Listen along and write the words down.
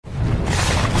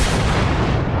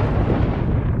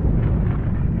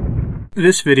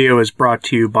This video is brought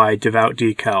to you by Devout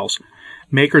Decals,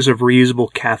 makers of reusable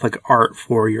Catholic art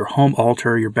for your home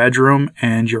altar, your bedroom,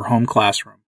 and your home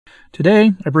classroom.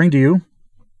 Today, I bring to you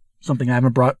something I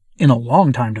haven't brought in a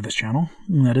long time to this channel,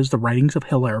 and that is the writings of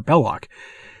Hilaire Belloc.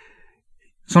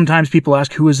 Sometimes people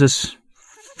ask, who is this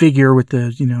figure with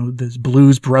the, this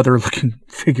blues brother looking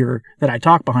figure that I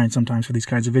talk behind sometimes for these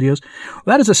kinds of videos?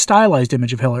 Well, that is a stylized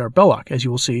image of Hilaire Belloc, as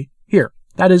you will see here.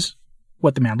 That is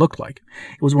what the man looked like.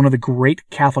 He was one of the great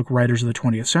Catholic writers of the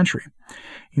 20th century.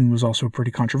 He was also a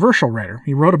pretty controversial writer.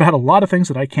 He wrote about a lot of things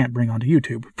that I can't bring onto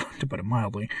YouTube, to put it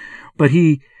mildly. But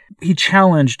he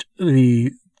challenged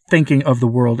the thinking of the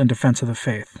world in defense of the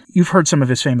faith. You've heard some of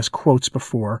his famous quotes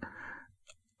before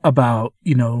about,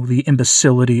 the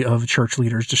imbecility of church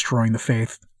leaders destroying the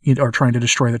faith, or trying to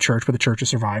destroy the church, but the church has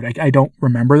survived. I don't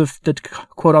remember the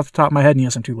quote off the top of my head, and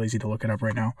yes, I'm too lazy to look it up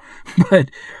right now. But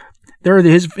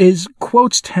his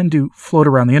quotes tend to float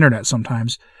around the internet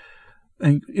sometimes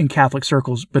in Catholic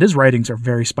circles, but his writings are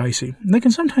very spicy, and they can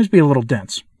sometimes be a little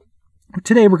dense.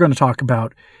 Today we're going to talk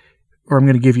about, or I'm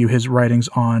going to give you his writings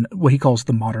on what he calls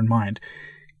the modern mind.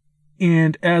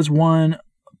 And as one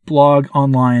blog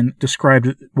online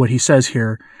described what he says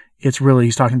here,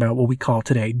 he's talking about what we call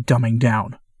today dumbing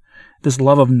down. This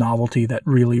love of novelty that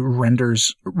really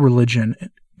renders religion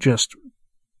just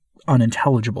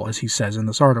unintelligible, as he says in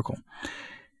this article.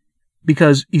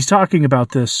 Because he's talking about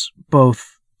this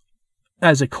both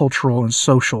as a cultural and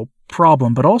social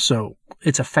problem, but also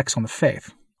its effects on the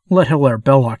faith. Let Hilaire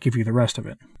Belloc give you the rest of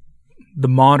it. The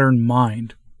modern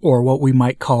mind, or what we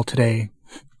might call today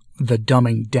the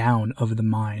dumbing down of the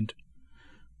mind.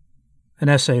 An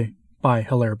essay by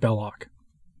Hilaire Belloc.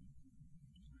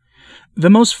 The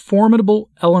most formidable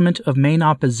element of main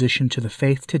opposition to the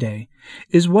faith today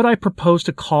is what I propose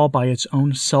to call by its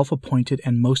own self-appointed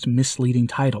and most misleading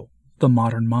title, the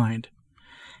modern mind.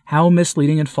 How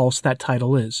misleading and false that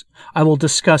title is, I will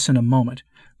discuss in a moment,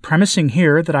 premising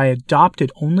here that I adopt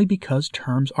it only because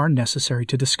terms are necessary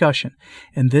to discussion,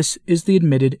 and this is the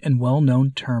admitted and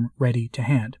well-known term ready to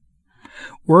hand.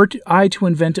 Were I to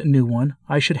invent a new one,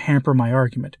 I should hamper my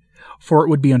argument, for it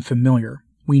would be unfamiliar.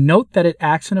 We note that it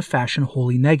acts in a fashion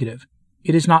wholly negative.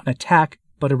 It is not an attack,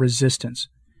 but a resistance.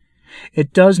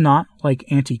 It does not,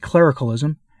 like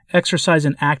anti-clericalism, exercise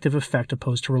an active effect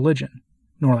opposed to religion,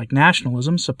 nor like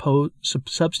nationalism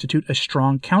substitute a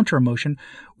strong counter-emotion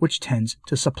which tends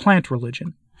to supplant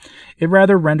religion. It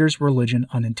rather renders religion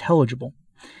unintelligible.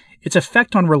 Its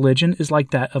effect on religion is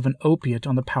like that of an opiate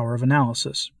on the power of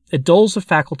analysis. It dulls the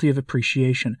faculty of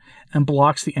appreciation and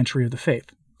blocks the entry of the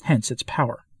faith, hence its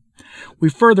power. We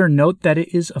further note that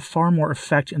it is of far more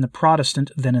effect in the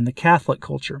Protestant than in the Catholic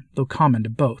culture, though common to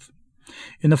both.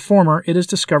 In the former, it is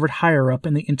discovered higher up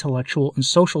in the intellectual and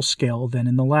social scale than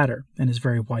in the latter, and is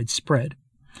very widespread.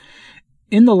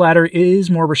 In the latter, it is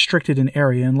more restricted in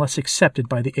area and less accepted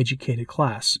by the educated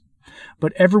class.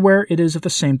 But everywhere it is of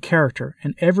the same character,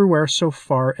 and everywhere so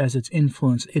far as its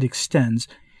influence it extends,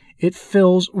 it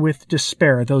fills with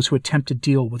despair those who attempt to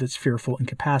deal with its fearful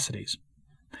incapacities.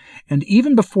 And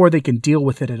even before they can deal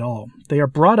with it at all, they are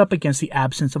brought up against the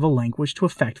absence of a language to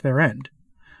effect their end.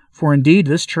 For indeed,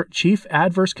 this chief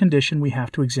adverse condition we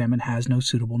have to examine has no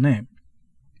suitable name.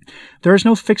 There is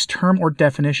no fixed term or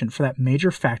definition for that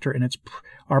major factor in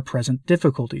our present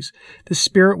difficulties, the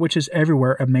spirit which is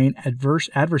everywhere a main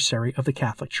adversary of the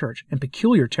Catholic Church, and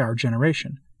peculiar to our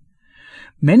generation.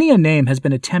 Many a name has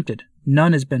been attempted,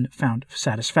 none has been found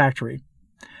satisfactory.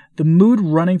 The mood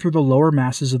running through the lower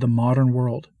masses of the modern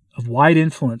world, of wide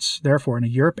influence, therefore, in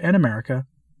Europe and America,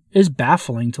 is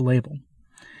baffling to label.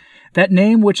 That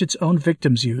name which its own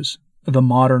victims use, the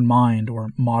modern mind or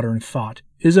modern thought,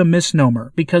 is a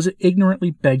misnomer because it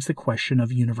ignorantly begs the question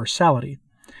of universality.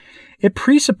 It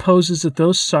presupposes that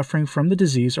those suffering from the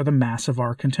disease are the mass of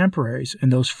our contemporaries,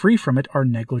 and those free from it are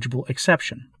negligible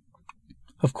exception.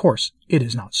 Of course, it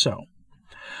is not so.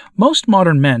 Most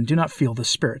modern men do not feel this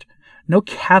spirit. No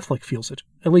Catholic feels it,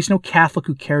 at least no Catholic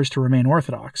who cares to remain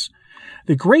Orthodox.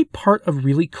 The great part of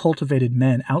really cultivated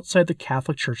men outside the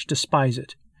Catholic Church despise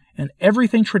it, and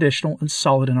everything traditional and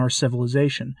solid in our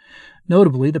civilization,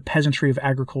 notably the peasantry of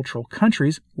agricultural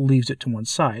countries, leaves it to one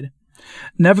side.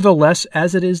 Nevertheless,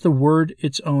 as it is the word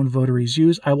its own votaries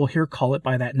use, I will here call it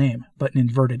by that name, but in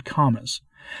inverted commas.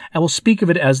 I will speak of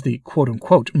it as the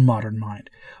quote-unquote modern mind,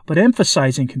 but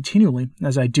emphasizing continually,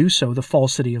 as I do so, the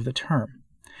falsity of the term.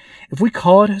 If we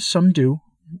call it, as some do,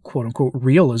 quote-unquote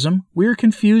realism, we are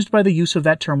confused by the use of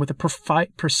that term with a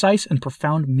precise and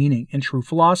profound meaning in true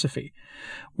philosophy,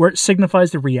 where it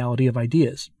signifies the reality of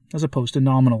ideas, as opposed to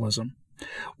nominalism.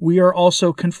 We are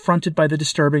also confronted by the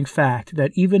disturbing fact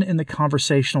that even in the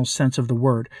conversational sense of the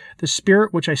word, the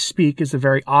spirit which I speak is the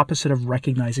very opposite of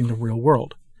recognizing the real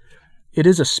world. It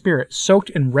is a spirit soaked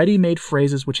in ready-made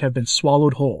phrases which have been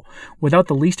swallowed whole, without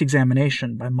the least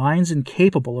examination, by minds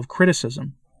incapable of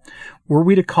criticism. Were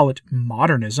we to call it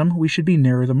modernism, we should be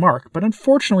nearer the mark, but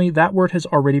unfortunately that word has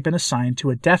already been assigned to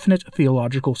a definite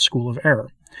theological school of error.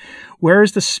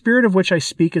 Whereas the spirit of which I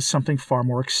speak is something far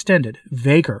more extended,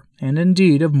 vaguer, and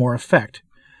indeed of more effect.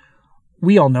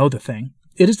 We all know the thing.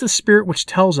 It is the spirit which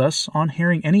tells us, on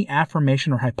hearing any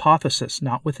affirmation or hypothesis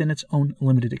not within its own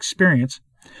limited experience,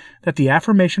 that the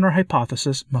affirmation or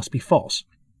hypothesis must be false.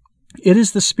 It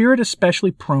is the spirit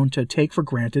especially prone to take for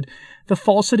granted the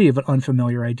falsity of an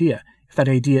unfamiliar idea, if that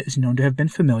idea is known to have been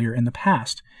familiar in the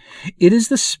past. It is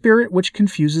the spirit which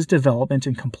confuses development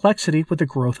and complexity with the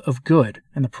growth of good,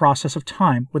 and the process of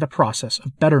time with a process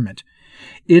of betterment.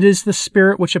 It is the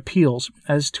spirit which appeals,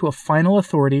 as to a final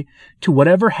authority, to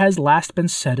whatever has last been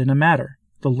said in a matter,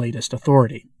 the latest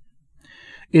authority.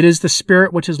 It is the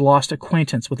spirit which has lost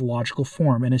acquaintance with logical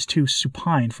form and is too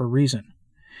supine for reason.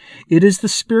 It is the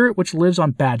spirit which lives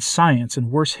on bad science and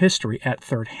worse history at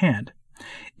third hand.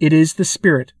 It is the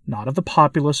spirit, not of the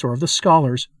populace or of the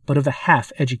scholars, but of the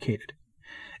half-educated.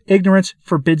 Ignorance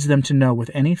forbids them to know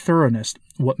with any thoroughness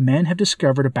what men have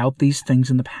discovered about these things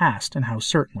in the past, and how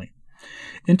certainly.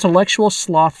 Intellectual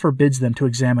sloth forbids them to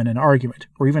examine an argument,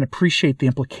 or even appreciate the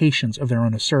implications of their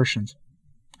own assertions.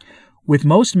 With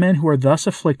most men who are thus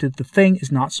afflicted, the thing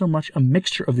is not so much a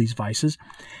mixture of these vices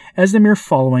as the mere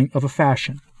following of a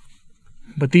fashion.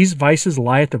 But these vices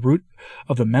lie at the root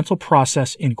of the mental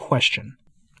process in question.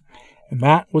 And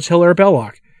that was Hilaire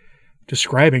Belloc,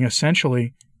 describing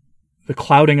essentially the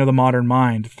clouding of the modern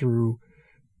mind through,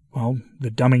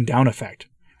 the dumbing down effect.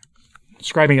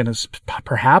 Describing it as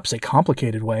perhaps a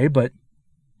complicated way, but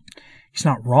he's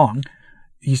not wrong.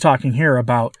 He's talking here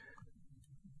about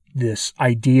this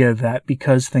idea that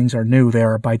because things are new, they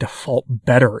are by default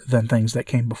better than things that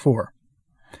came before.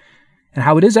 And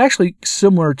how it is actually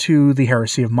similar to the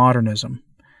heresy of modernism.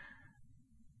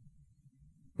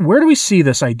 Where do we see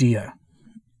this idea?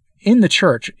 In the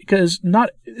church, because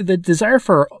the desire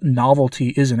for novelty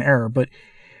is an error, but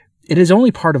it is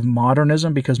only part of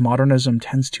modernism because modernism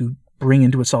tends to bring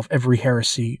into itself every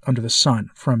heresy under the sun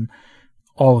from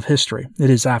all of history. It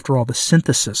is, after all, the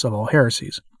synthesis of all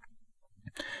heresies.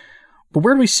 But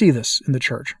where do we see this in the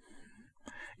church?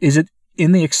 Is it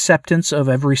in the acceptance of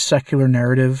every secular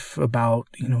narrative about,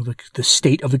 the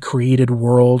state of the created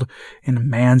world and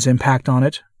man's impact on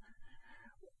it,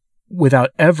 without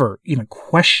ever even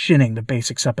questioning the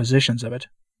basic suppositions of it?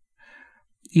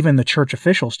 Even the church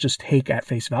officials just take at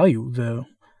face value the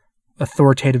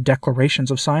authoritative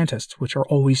declarations of scientists, which are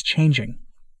always changing.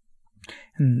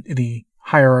 And the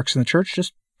hierarchs in the church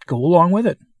just go along with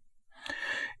it.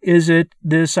 Is it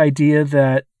this idea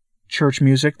that church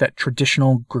music, that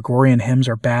traditional Gregorian hymns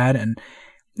are bad, and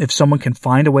if someone can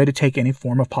find a way to take any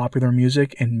form of popular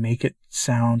music and make it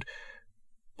sound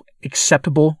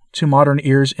acceptable to modern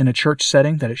ears in a church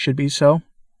setting, that it should be so?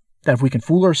 That if we can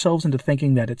fool ourselves into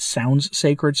thinking that it sounds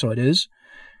sacred, so it is,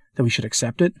 that we should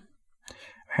accept it?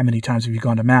 How many times have you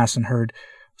gone to Mass and heard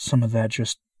some of that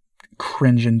just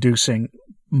cringe-inducing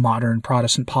modern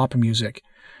Protestant pop music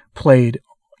played,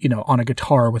 on a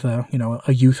guitar with a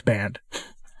youth band?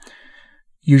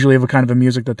 Usually of a kind of a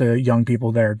music that the young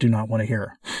people there do not want to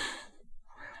hear.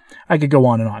 I could go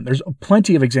on and on. There's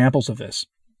plenty of examples of this.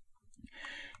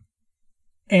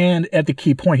 And at the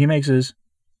key point he makes is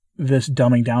this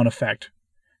dumbing down effect,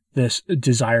 this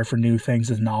desire for new things,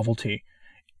 this novelty.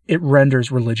 It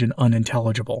renders religion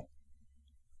unintelligible.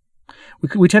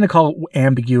 We tend to call it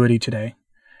ambiguity today.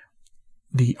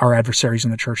 Our adversaries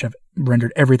in the church have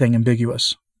rendered everything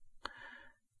ambiguous.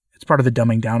 It's part of the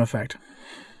dumbing down effect.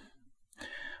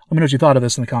 Let me know what you thought of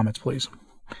this in the comments, please.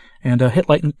 And hit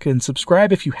like and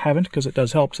subscribe if you haven't, because it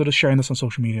does help. So just sharing this on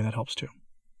social media, that helps too.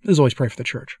 As always, pray for the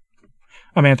church.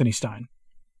 I'm Anthony Stein.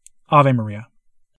 Ave Maria.